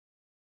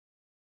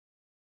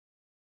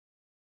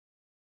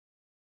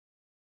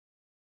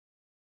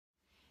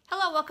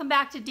Hello, welcome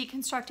back to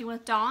Deconstructing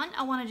with Dawn.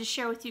 I wanted to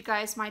share with you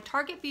guys my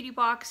Target beauty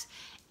box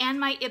and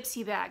my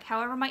Ipsy bag.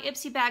 However, my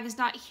Ipsy bag is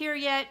not here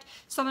yet,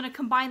 so I'm going to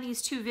combine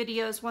these two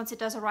videos once it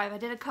does arrive. I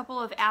did a couple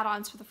of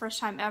add-ons for the first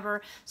time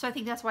ever, so I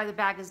think that's why the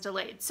bag is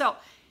delayed. So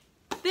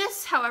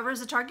this, however,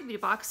 is a Target beauty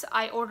box.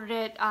 I ordered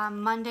it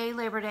Monday,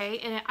 Labor Day,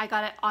 and I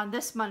got it on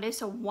this Monday,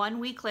 so 1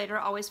 week later.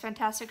 Always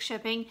fantastic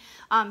shipping.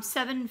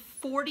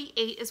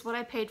 $7.48 is what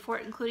I paid for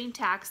it, including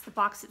tax. The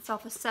box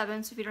itself is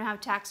 $7, so if you don't have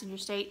tax in your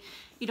state,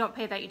 you don't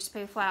pay that. You just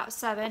pay flat out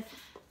 $7.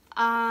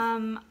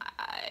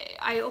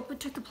 I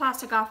took the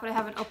plastic off, but I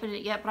haven't opened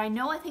it yet. But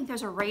I think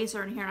there's a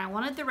razor in here, and I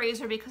wanted the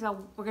razor because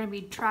we're going to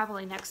be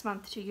traveling next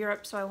month to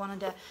Europe, so I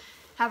wanted to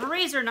have a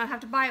razor and not have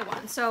to buy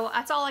one. So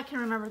that's all I can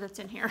remember that's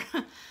in here.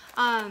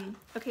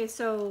 Okay,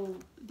 so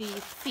the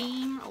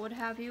theme or what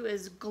have you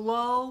is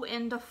glow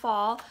into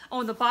fall. Oh,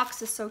 and the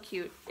box is so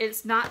cute.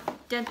 It's not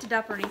dented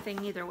up or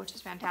anything either, which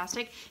is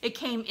fantastic. It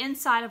came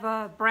inside of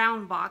a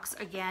brown box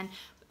again,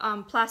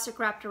 plastic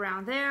wrapped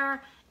around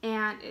there,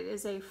 and it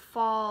is a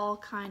fall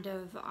kind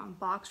of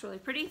box, really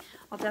pretty.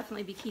 I'll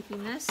definitely be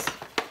keeping this.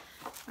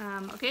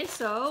 Okay,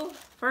 so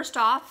first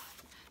off,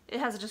 it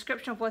has a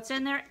description of what's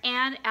in there,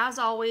 and as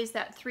always,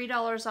 that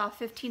 $3 off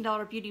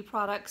 $15 beauty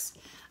products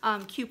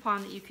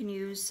coupon that you can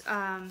use.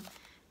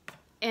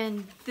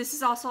 And this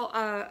is also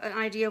an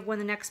idea of when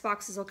the next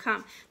boxes will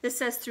come. This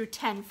says through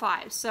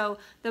 10/5, so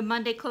the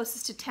Monday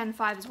closest to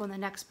 10/5 is when the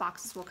next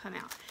boxes will come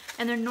out.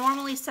 And they're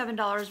normally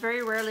 $7.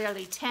 Very rarely are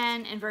they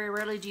 10, and very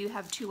rarely do you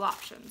have two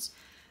options.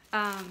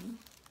 Okay.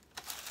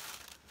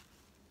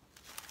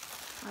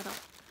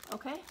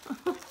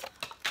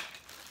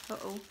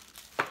 Uh-oh.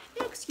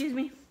 Excuse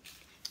me.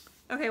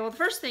 Okay, well, the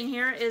first thing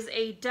here is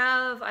a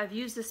Dove. I've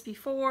used this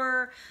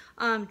before.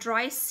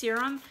 Dry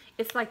serum.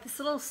 It's like this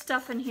little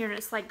stuff in here, and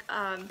it's like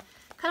kind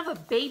of a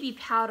baby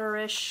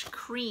powderish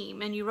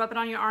cream, and you rub it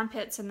on your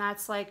armpits, and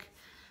that's like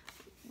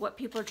what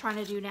people are trying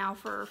to do now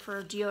for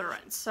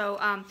deodorants. So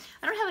I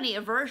don't have any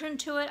aversion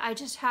to it. I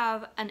just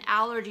have an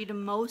allergy to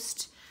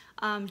most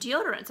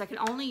deodorants. I can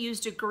only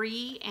use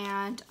Degree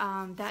and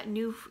that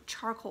new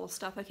charcoal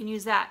stuff. I can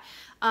use that.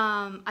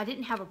 I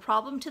didn't have a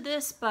problem to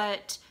this,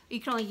 but you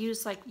can only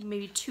use like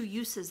maybe 2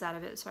 uses out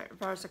of it, as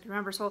far as I can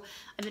remember. So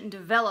I didn't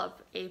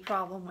develop a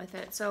problem with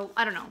it. So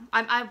I don't know.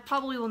 I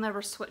probably will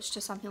never switch to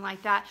something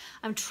like that.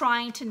 I'm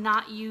trying to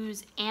not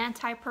use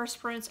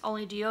antiperspirants,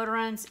 only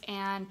deodorants,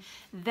 and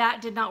that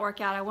did not work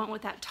out. I went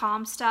with that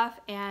Tom stuff,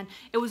 and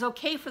it was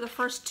okay for the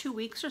first 2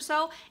 weeks or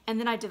so, and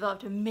then I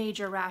developed a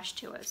major rash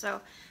to it.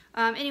 So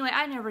anyway,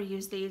 I never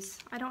use these.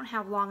 I don't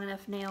have long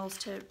enough nails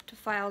to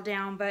file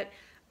down, but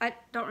I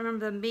don't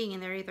remember them being in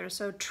there either.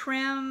 So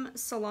Trim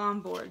Salon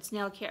Boards,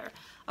 nail care.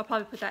 I'll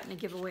probably put that in a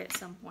giveaway at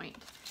some point.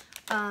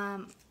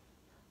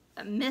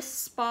 Miss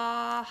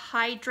Spa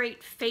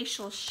Hydrate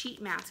Facial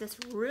Sheet Mask. It's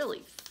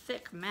really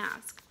thick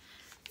mask.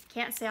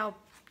 Can't say I'll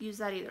use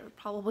that either.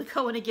 Probably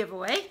go in a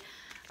giveaway.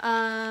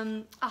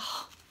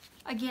 Oh,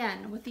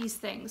 again, with these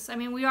things. I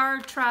mean, we are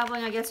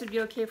traveling. I guess it'd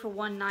be okay for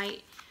one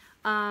night.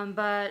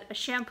 But a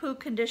shampoo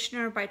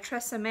conditioner by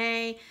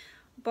Tresemme,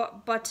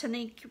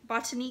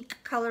 Botanique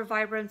Color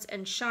Vibrance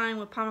and Shine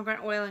with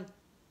pomegranate oil and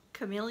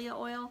camellia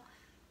oil.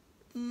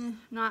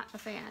 Not a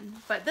fan.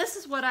 But this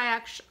is what I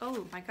actually,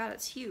 oh my god,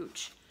 it's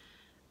huge.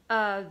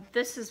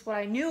 This is what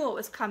I knew it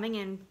was coming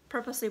and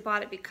purposely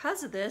bought it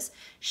because of this.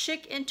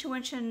 Chic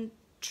Intuition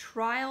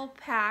Trial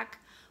Pack,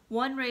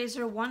 1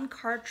 razor, 1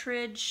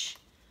 cartridge.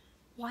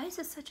 Why is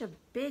it such a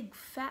big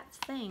fat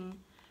thing?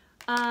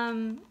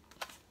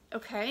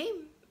 Okay.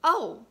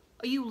 Oh,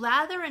 you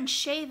lather and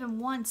shave in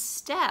 1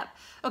 step.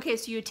 Okay,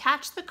 so you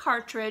attach the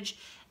cartridge,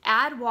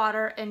 add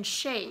water, and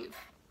shave.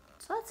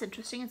 So that's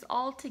interesting. It's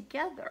all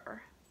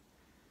together.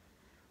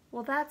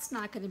 Well, that's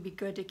not going to be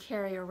good to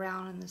carry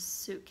around in the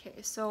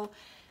suitcase. So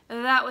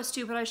that was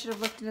stupid. I should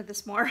have looked into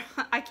this more.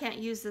 I can't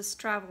use this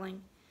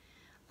traveling.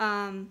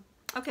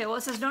 Okay, well,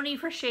 it says no need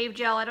for shave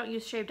gel. I don't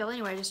use shave gel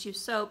anyway. I just use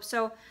soap.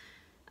 So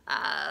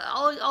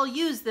I'll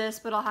use this,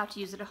 but I'll have to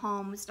use it at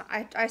home. It's not,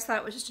 I just thought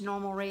it was just a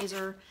normal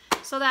razor.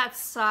 So that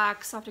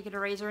sucks. I'll have to get a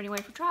razor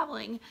anyway for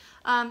traveling.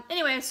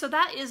 Anyway, so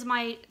that is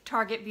my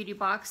Target beauty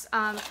box.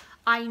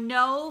 I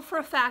know for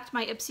a fact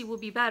my Ipsy will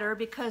be better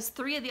because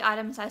 3 of the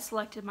items I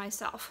selected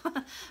myself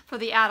for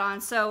the add-on.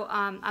 So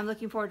I'm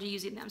looking forward to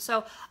using them.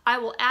 So I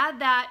will add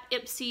that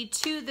Ipsy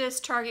to this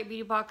Target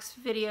beauty box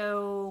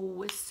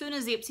video as soon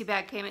as the Ipsy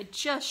bag came. It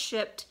just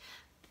shipped.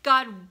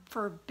 God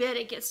forbid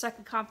it gets stuck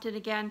in Compton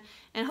again,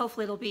 and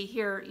hopefully it'll be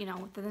here, you know,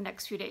 within the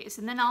next few days.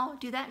 And then I'll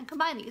do that and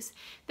combine these.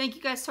 Thank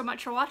you guys so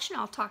much for watching.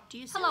 I'll talk to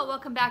you soon. Hello,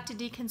 welcome back to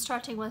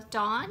Deconstructing with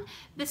Dawn.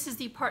 This is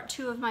the part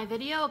 2 of my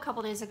video. A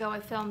couple days ago I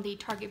filmed the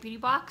Target beauty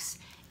box,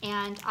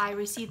 and I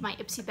received my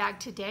Ipsy bag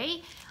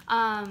today.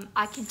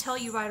 I can tell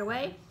you right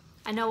away,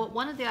 I know what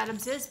one of the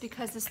items is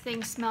because this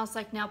thing smells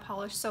like nail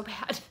polish so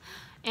bad.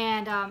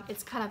 And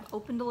it's kind of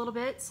opened a little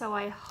bit, so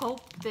I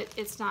hope that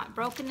it's not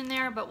broken in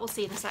there, but we'll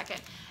see in a second.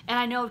 And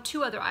I know of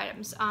 2 other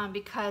items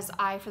because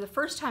I, for the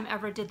first time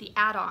ever, did the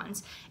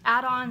add-ons.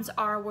 Add-ons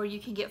are where you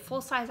can get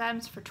full-size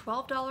items for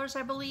 $12,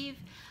 I believe,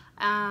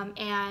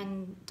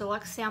 and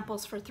deluxe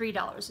samples for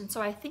 $3. And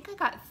so I think I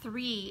got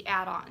 3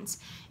 add-ons,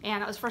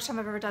 and it was the first time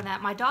I've ever done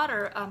that. My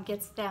daughter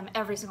gets them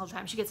every single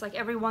time. She gets like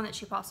every one that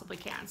she possibly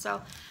can.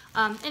 So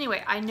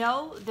anyway, I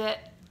know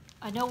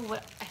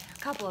what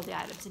a couple of the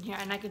items in here,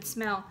 and I can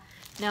smell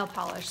nail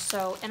polish.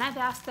 So, and I've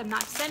asked them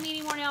not to send me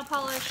any more nail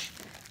polish.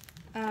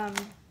 Well,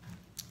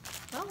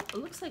 it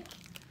looks like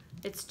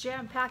it's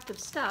jam-packed of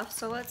stuff,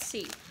 so let's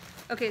see.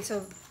 Okay,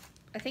 so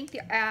I think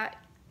the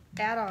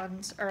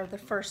add-ons are the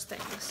first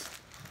things.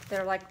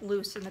 They're like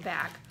loose in the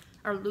bag,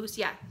 or loose,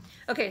 yeah.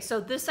 Okay, so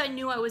this I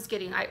knew I was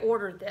getting. I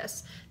ordered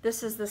this.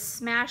 This is the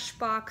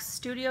Smashbox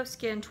Studio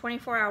Skin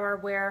 24-Hour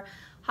Wear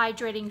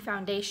Hydrating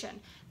Foundation.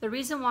 The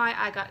reason why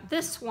I got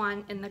this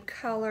one in the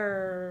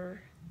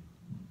color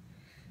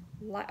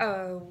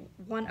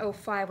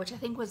 105, which I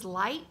think was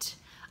light,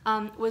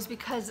 was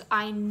because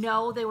I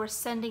know they were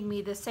sending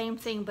me the same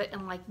thing but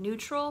in like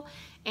neutral,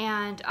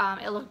 and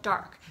it looked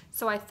dark.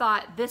 So I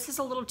thought, this is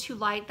a little too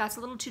light, that's a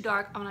little too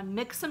dark. I'm gonna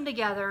mix them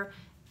together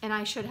and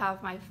I should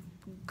have my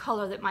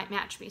color that might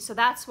match me. So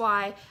that's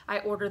why I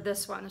ordered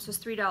this one. This was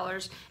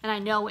 $3, and I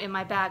know in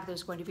my bag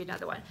there's going to be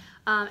another one.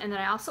 And then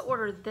I also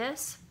ordered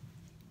this,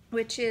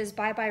 which is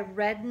Bye Bye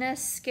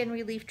Redness Skin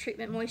Relief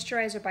Treatment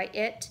Moisturizer by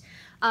It.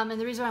 And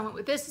the reason why I went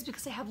with this is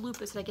because I have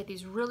lupus and I get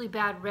these really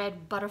bad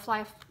red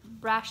butterfly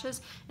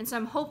rashes. And so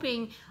I'm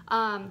hoping,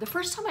 the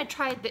first time I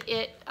tried the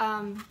It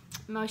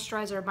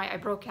moisturizer, I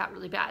broke out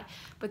really bad.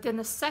 But then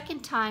the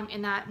second time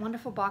in that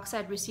wonderful box I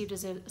had received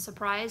as a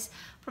surprise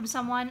from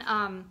someone,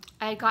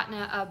 I had gotten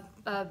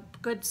a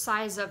good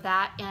size of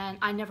that, and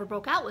I never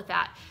broke out with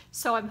that.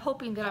 So I'm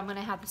hoping that I'm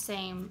gonna have the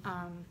same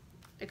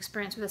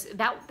experience with this.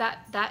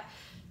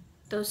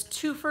 Those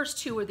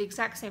first two were the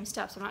exact same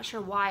steps. I'm not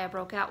sure why I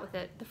broke out with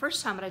it the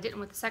first time, but I didn't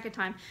with the second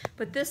time.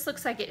 But this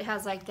looks like it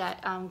has like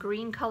that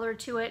green color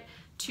to it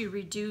to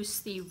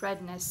reduce the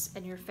redness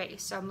in your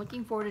face. So I'm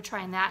looking forward to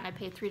trying that, and I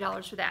paid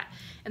 $3 for that.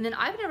 And then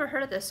I've never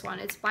heard of this one.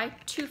 It's by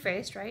Too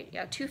Faced, right?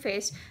 Yeah, Too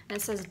Faced, and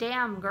it says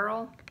Damn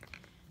Girl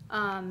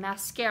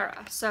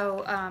mascara.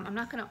 So I'm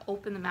not gonna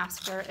open the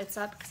mascara. It's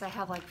up because I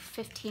have like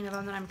 15 of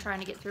them that I'm trying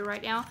to get through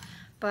right now.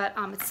 But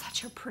it's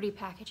such a pretty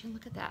packaging.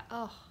 Look at that.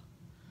 Oh.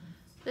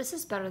 This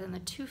is better than the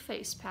Too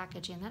Faced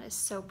packaging. That is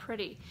so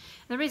pretty.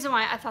 And the reason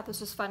why I thought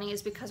this was funny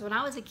is because when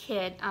I was a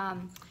kid,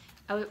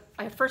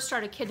 I first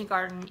started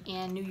kindergarten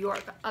in New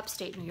York,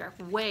 upstate New York,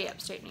 way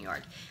upstate New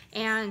York.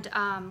 And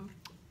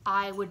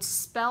I would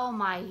spell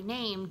my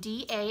name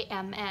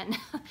D-A-M-N.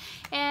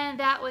 And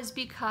that was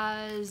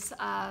because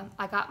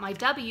I got my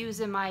W's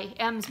and my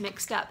M's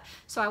mixed up.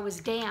 So I was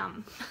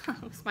Damn,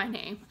 was my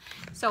name.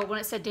 So when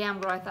it said Damn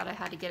Girl, I thought I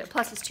had to get it.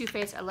 Plus it's Too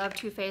Faced. I love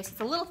Too Faced.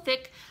 It's a little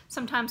thick,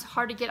 sometimes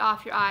hard to get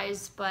off your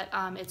eyes, but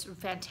it's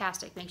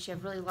fantastic. Makes you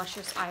have really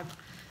luscious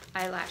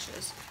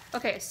eyelashes.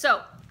 Okay,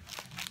 so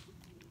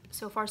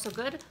far so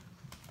good.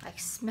 I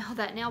smell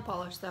that nail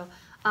polish though.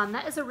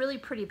 That is a really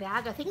pretty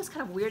bag. I think it's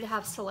kind of weird to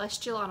have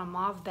Celestial on a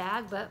mauve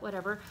bag, but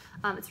whatever.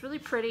 It's really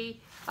pretty.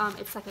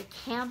 It's like a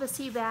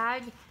canvasy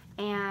bag,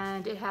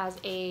 and it has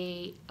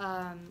a,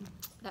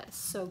 that's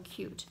so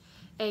cute,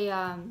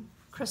 a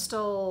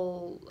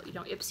crystal,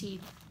 Ipsy,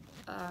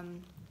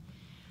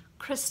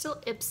 crystal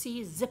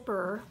Ipsy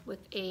zipper with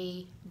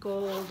a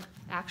gold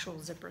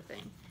actual zipper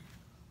thing.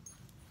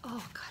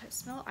 Oh God, it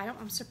smells,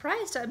 I'm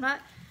surprised. I'm not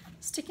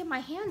sticking my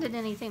hand in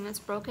anything that's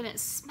broken. It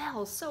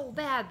smells so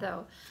bad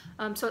though.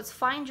 So it's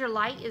Find Your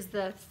Light is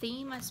the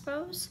theme, I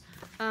suppose.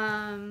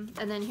 And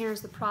then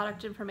here's the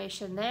product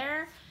information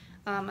there.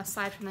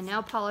 Aside from the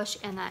nail polish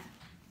and that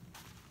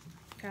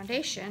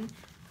foundation,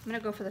 I'm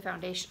gonna go for the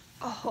foundation.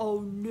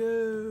 Oh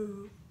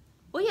no.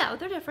 Well, yeah,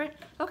 they're different.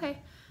 Okay.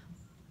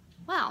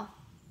 Wow.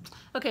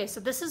 Okay, so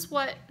this is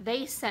what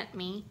they sent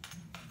me.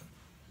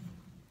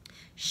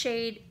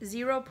 Shade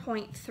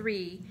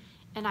 0.3,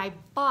 and I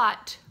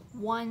bought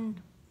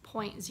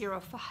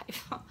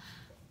 1.05.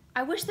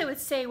 I wish they would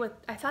say what,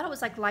 I thought it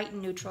was like light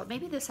and neutral.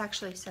 Maybe this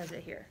actually says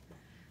it here.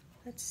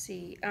 Let's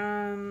see.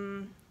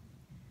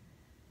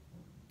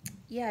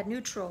 Yeah,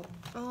 neutral.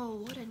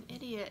 Oh, what an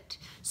idiot.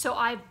 So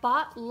I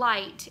bought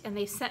light and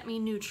they sent me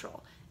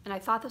neutral. And I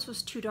thought this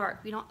was too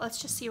dark.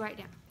 Let's just see right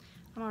now.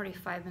 I'm already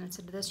 5 minutes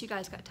into this. You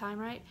guys got time,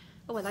 right?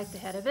 Oh, I like the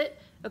head of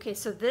it. Okay,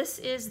 so this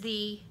is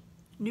the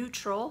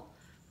neutral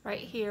right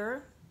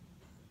here.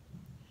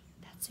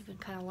 That's even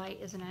kind of light,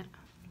 isn't it?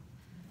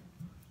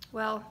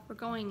 Well, we're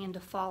going into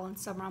fall and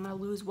summer. I'm going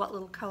to lose what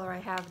little color I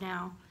have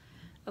now.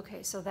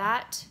 Okay, so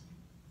that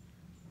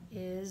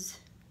is,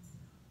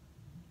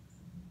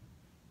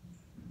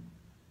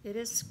 it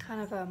is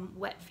kind of a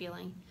wet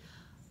feeling.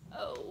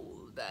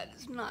 Oh, that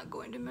is not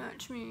going to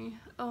match me.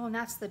 Oh, and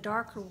that's the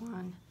darker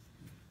one.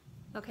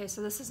 Okay,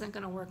 so this isn't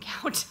going to work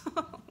out.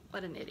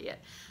 What an idiot.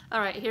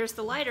 All right, here's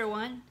the lighter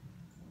one.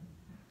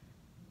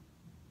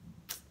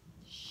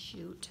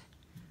 Shoot.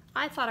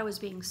 I thought I was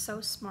being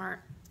so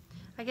smart.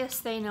 I guess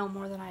they know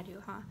more than I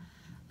do, huh?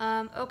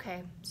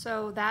 Okay,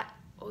 so that,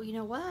 oh, you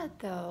know what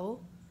though?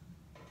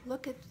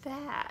 Look at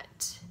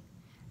that.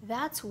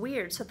 That's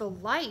weird. So the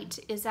light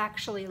is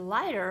actually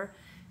lighter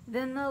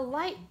than the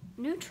light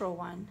neutral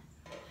one.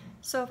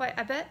 So if I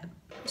bet,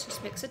 let's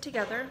just mix it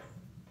together.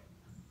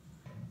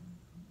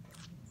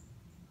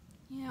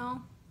 You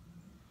know,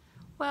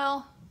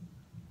 well,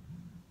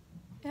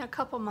 in a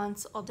couple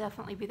months, I'll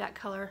definitely be that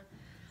color.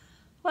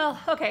 Well,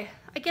 okay,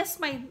 I guess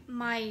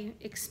my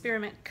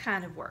experiment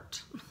kind of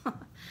worked.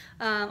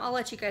 I'll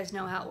let you guys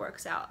know how it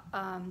works out.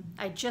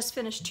 I just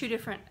finished 2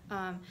 different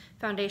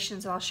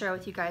foundations that I'll share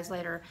with you guys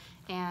later,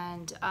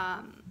 and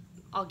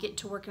I'll get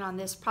to working on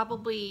this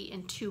probably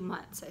in 2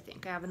 months, I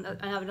think. I have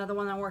another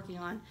one I'm working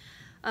on.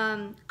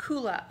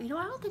 Kula. You know,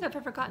 I don't think I've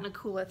ever gotten a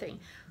Kula thing.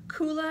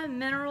 Kula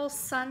Mineral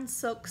Sun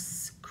Silk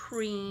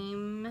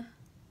Cream.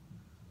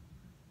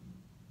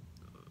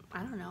 I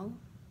don't know.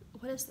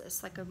 What is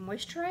this? Like a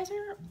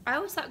moisturizer? I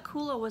always thought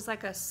Kula was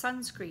like a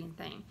sunscreen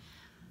thing.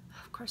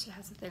 Of course it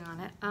has a thing on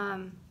it.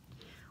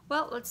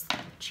 Well, let's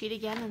cheat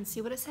again and see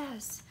what it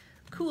says.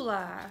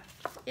 Kula.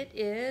 It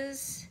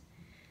is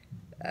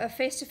a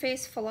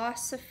face-to-face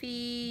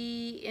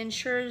philosophy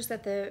ensures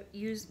that they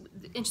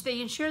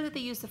ensure that they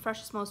use the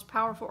freshest, most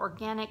powerful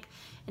organic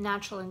and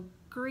natural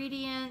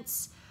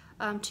ingredients.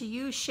 To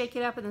use, shake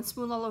it up and then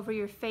smooth all over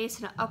your face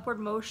in an upward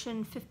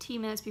motion 15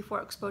 minutes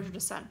before exposure to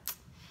sun.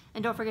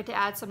 And don't forget to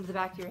add some to the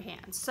back of your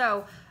hands.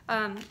 So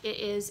it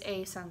is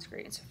a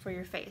sunscreen for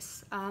your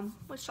face,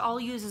 which I'll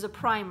use as a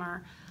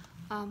primer.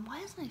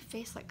 Why is my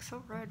face like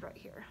so red right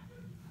here?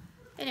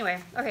 Anyway,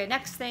 okay,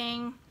 next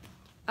thing.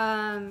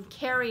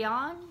 Carry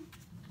On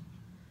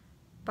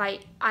by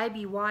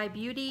IBY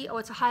Beauty. Oh,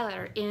 it's a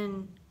highlighter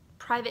in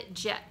Private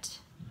Jet.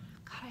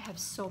 God, I have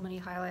so many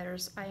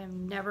highlighters. I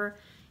am never,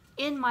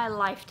 in my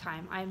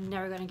lifetime, I'm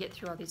never going to get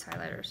through all these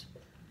highlighters.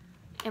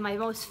 And my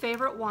most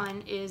favorite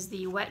one is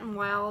the Wet n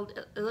Wild.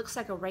 It looks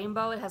like a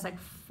rainbow. It has like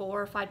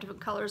 4 or 5 different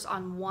colors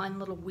on one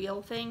little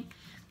wheel thing.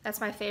 That's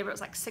my favorite.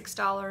 It's like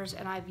 $6,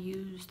 and I've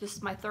used, this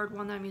is my 3rd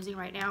one that I'm using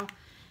right now,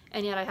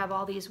 and yet I have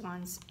all these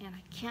ones, and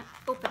I can't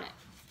open it.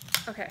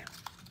 Okay,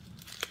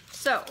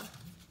 so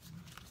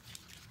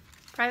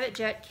Private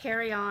Jet,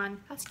 Carry On.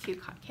 That's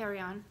cute, Carry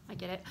On. I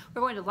get it.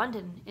 We're going to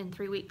London in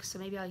 3 weeks, so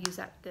maybe I'll use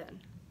that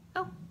then.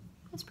 Oh,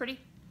 that's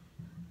pretty.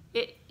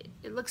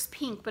 It looks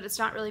pink, but it's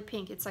not really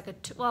pink. It's like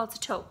well, it's a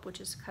taupe, which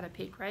is kind of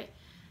pink, right?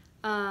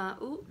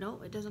 Ooh, no,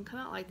 it doesn't come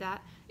out like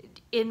that.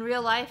 In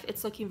real life,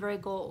 it's looking very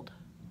gold.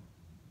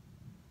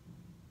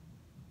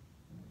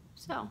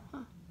 So, huh.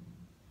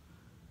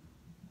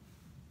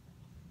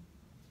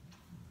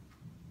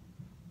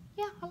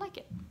 Yeah, I like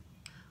it.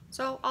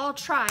 So I'll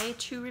try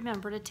to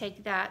remember to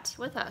take that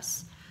with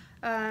us.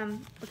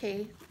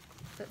 Okay,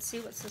 let's see,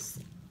 what's this?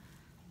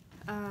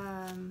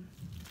 I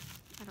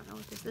don't know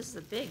what this is.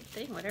 A big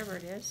thing, whatever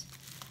it is.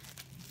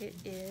 It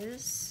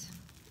is,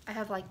 I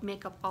have like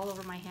makeup all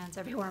over my hands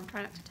everywhere. I'm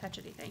trying not to touch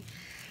anything.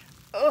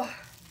 Oh,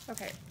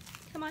 okay.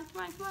 Come on,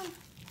 come on, come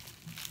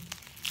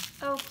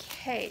on.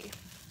 Okay.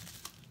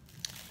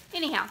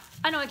 Anyhow,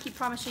 I know I keep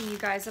promising you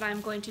guys that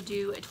I'm going to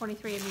do a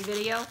 23andMe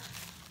video.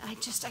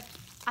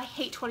 I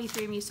hate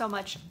 23andMe so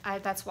much.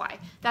 That's why.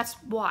 That's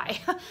why.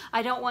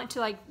 I don't want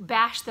to like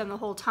bash them the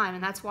whole time,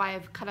 and that's why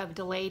I've kind of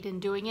delayed in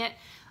doing it.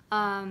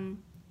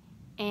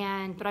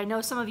 But I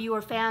know some of you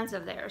are fans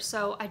of theirs,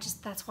 so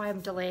that's why I'm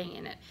delaying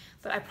in it.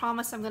 But I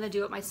promise I'm going to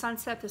do it. My son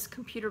set up this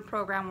computer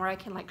program where I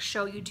can like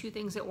show you 2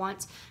 things at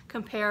once,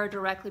 compare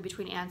directly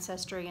between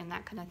Ancestry and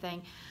that kind of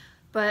thing.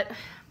 But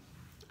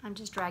I'm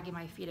just dragging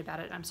my feet about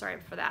it. I'm sorry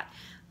for that.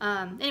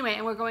 Anyway,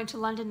 and we're going to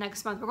London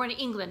next month. We're going to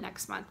England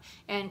next month,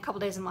 and a couple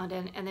days in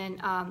London. And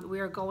then we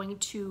are going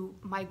to,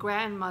 my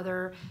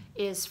grandmother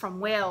is from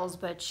Wales,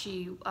 but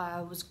she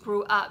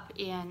grew up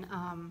in,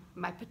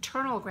 my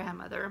paternal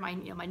grandmother, my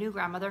new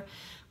grandmother,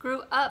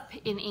 grew up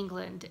in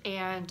England.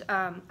 And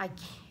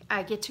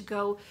I get to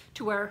go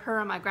to where her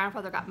and my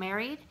grandfather got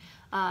married.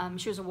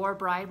 She was a war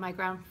bride. My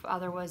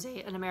grandfather was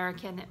an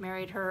American that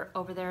married her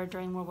over there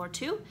during World War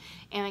II.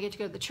 And I get to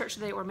go to the church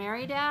that they were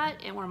married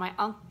at, and where my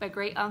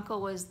great uncle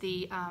was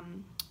the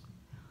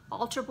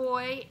altar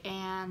boy,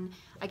 and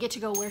I get to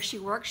go where she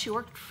worked. She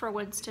worked for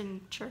Winston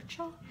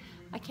Churchill.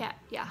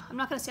 I'm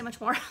not going to say much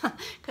more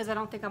because I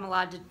don't think I'm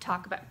allowed to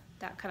talk about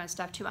that kind of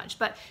stuff too much.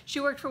 But she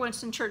worked for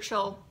Winston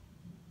Churchill,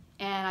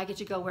 and I get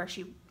to go where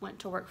she went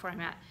to work for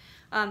him at.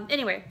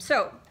 Anyway,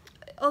 so,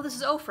 oh, this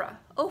is Ofra.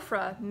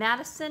 Ofra,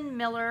 Madison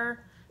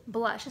Miller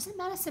Blush. Isn't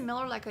Madison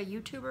Miller like a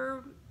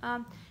YouTuber?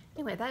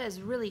 Anyway, that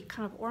is really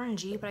kind of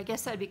orangey, but I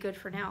guess that'd be good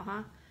for now,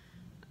 huh?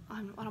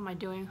 What am I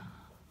doing?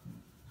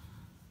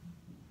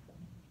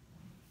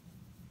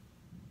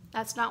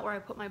 That's not where I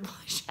put my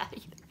blush at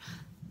either.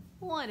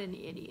 What an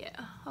idiot.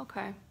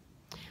 Okay.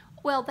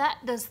 Well, that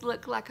does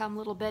look like I'm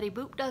little Betty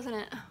Boop, doesn't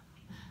it?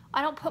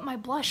 I don't put my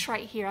blush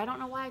right here. I don't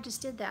know why I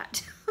just did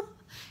that.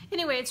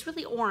 Anyway, it's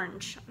really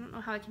orange. I don't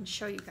know how I can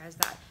show you guys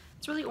that.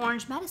 It's really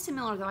orange. Madison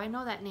Miller, though, I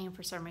know that name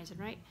for some reason,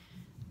 right?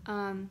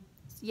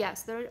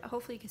 Yes, there.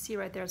 Hopefully you can see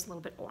right there it's a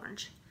little bit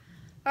orange.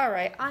 All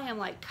right, I am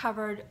like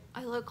covered.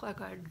 I look like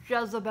a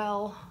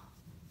Jezebel.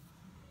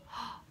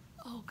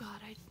 Oh God,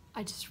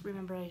 I just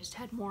remembered I just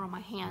had more on my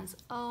hands.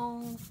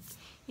 Oh,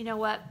 you know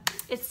what?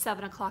 It's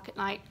 7 o'clock at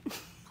night.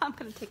 I'm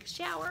gonna take a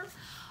shower.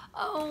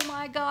 Oh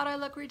my God, I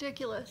look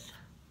ridiculous.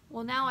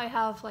 Well, now I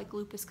have like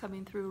lupus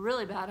coming through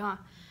really bad, huh?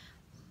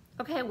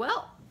 Okay,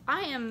 well,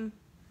 I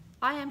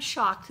am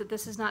shocked that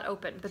this is not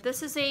open, but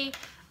this is a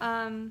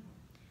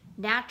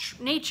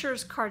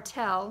Nature's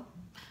Cartel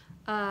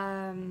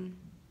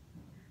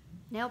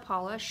nail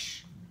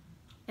polish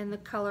in the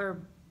color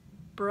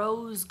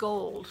Bros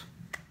Gold,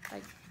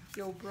 like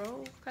Yo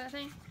Bro kind of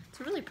thing. It's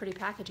a really pretty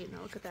packaging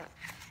though, look at that.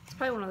 It's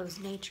probably one of those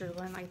nature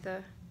one, like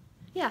the,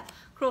 yeah,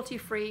 cruelty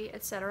free,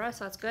 etc.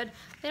 So that's good.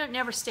 They don't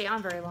never stay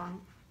on very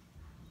long.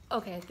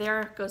 Okay,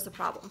 there goes the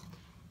problem.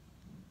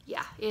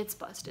 Yeah, it's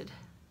busted.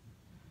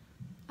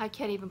 I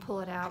can't even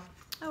pull it out.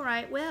 All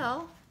right,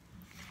 well,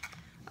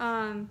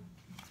 to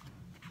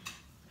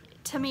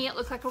me it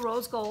looked like a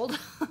rose gold.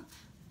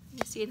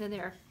 You see it in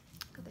there.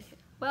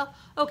 Well,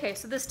 okay,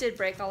 so this did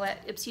break. I'll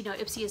let Ipsy know.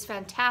 Ipsy is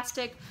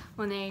fantastic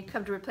when they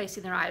come to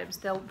replacing their items.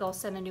 They'll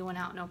send a new one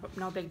out,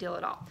 no big deal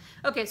at all.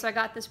 Okay, so I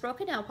got this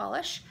broken nail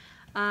polish.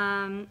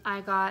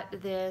 I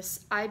got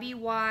this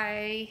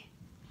IBY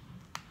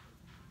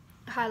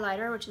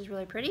highlighter, which is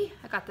really pretty.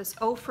 I got this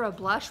O for a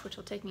blush, which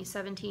will take me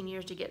 17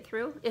 years to get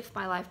through, if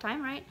my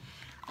lifetime, right?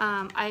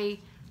 I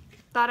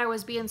thought I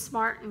was being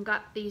smart and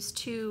got these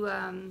two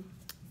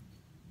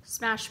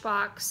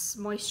Smashbox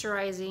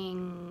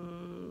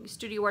moisturizing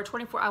studio wear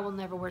 24. I will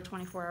never wear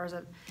 24 hours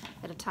at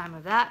a time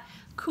of that.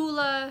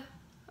 Kula,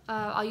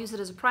 I'll use it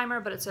as a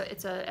primer, but it's a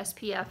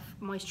SPF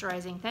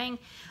moisturizing thing.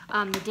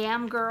 The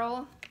Damn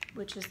Girl,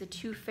 which is the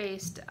Too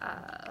Faced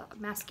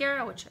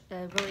mascara, which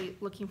I'm really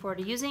looking forward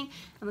to using.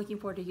 I'm looking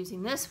forward to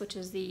using this, which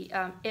is the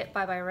It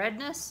Bye Bye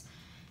Redness.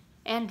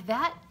 And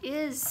that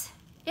is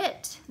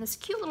it. This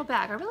cute little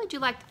bag. I really do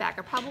like the bag.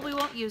 I probably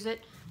won't use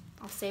it.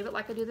 I'll save it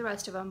like I do the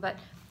rest of them. But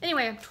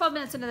anyway, I'm 12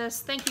 minutes into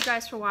this. Thank you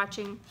guys for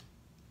watching.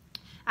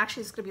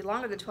 Actually, it's going to be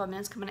longer than 12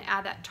 minutes because I'm going to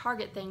add that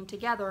Target thing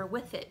together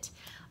with it.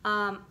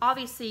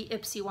 Obviously,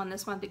 Ipsy won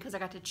this month because I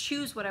got to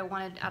choose what I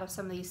wanted out of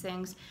some of these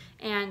things.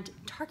 And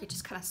Target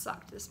just kind of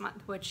sucked this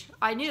month, which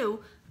I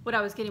knew what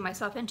I was getting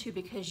myself into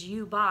because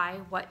you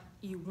buy what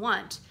you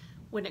want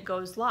when it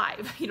goes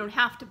live. You don't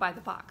have to buy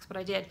the box, but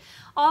I did.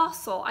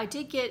 Also, I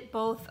did get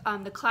both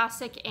the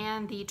classic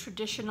and the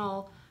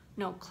traditional,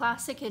 no,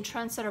 classic and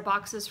trendsetter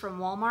boxes from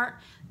Walmart,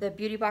 the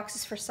beauty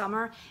boxes for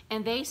summer,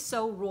 and they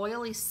so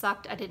royally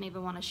sucked I didn't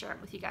even want to share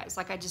it with you guys.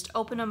 Like I just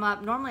opened them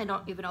up. Normally I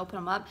don't even open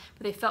them up,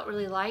 but they felt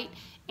really light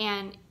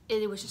and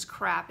it was just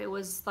crap. It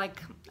was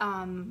like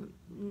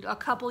a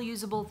couple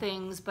usable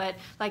things, but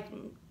like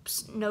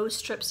nose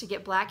strips to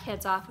get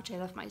blackheads off, which I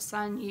left my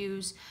son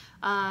use,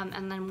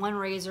 and then one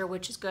razor,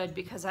 which is good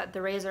because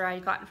the razor I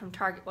had gotten from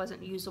Target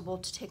wasn't usable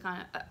to take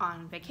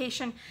on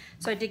vacation.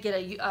 So I did get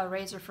a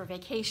razor for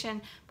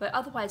vacation, but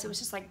otherwise it was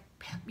just like,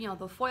 you know,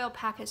 the foil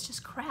packet's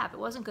just crap. It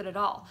wasn't good at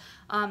all.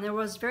 There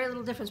was very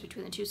little difference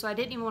between the two, so I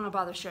didn't even want to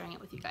bother sharing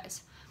it with you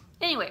guys.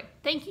 Anyway,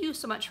 thank you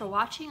so much for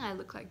watching. I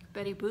look like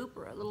Betty Boop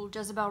or a little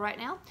Jezebel right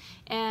now.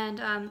 And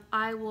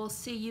I will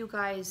see you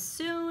guys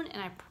soon.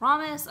 And I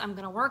promise I'm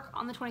going to work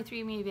on the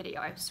 23andMe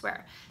video, I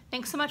swear.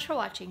 Thanks so much for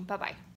watching. Bye-bye.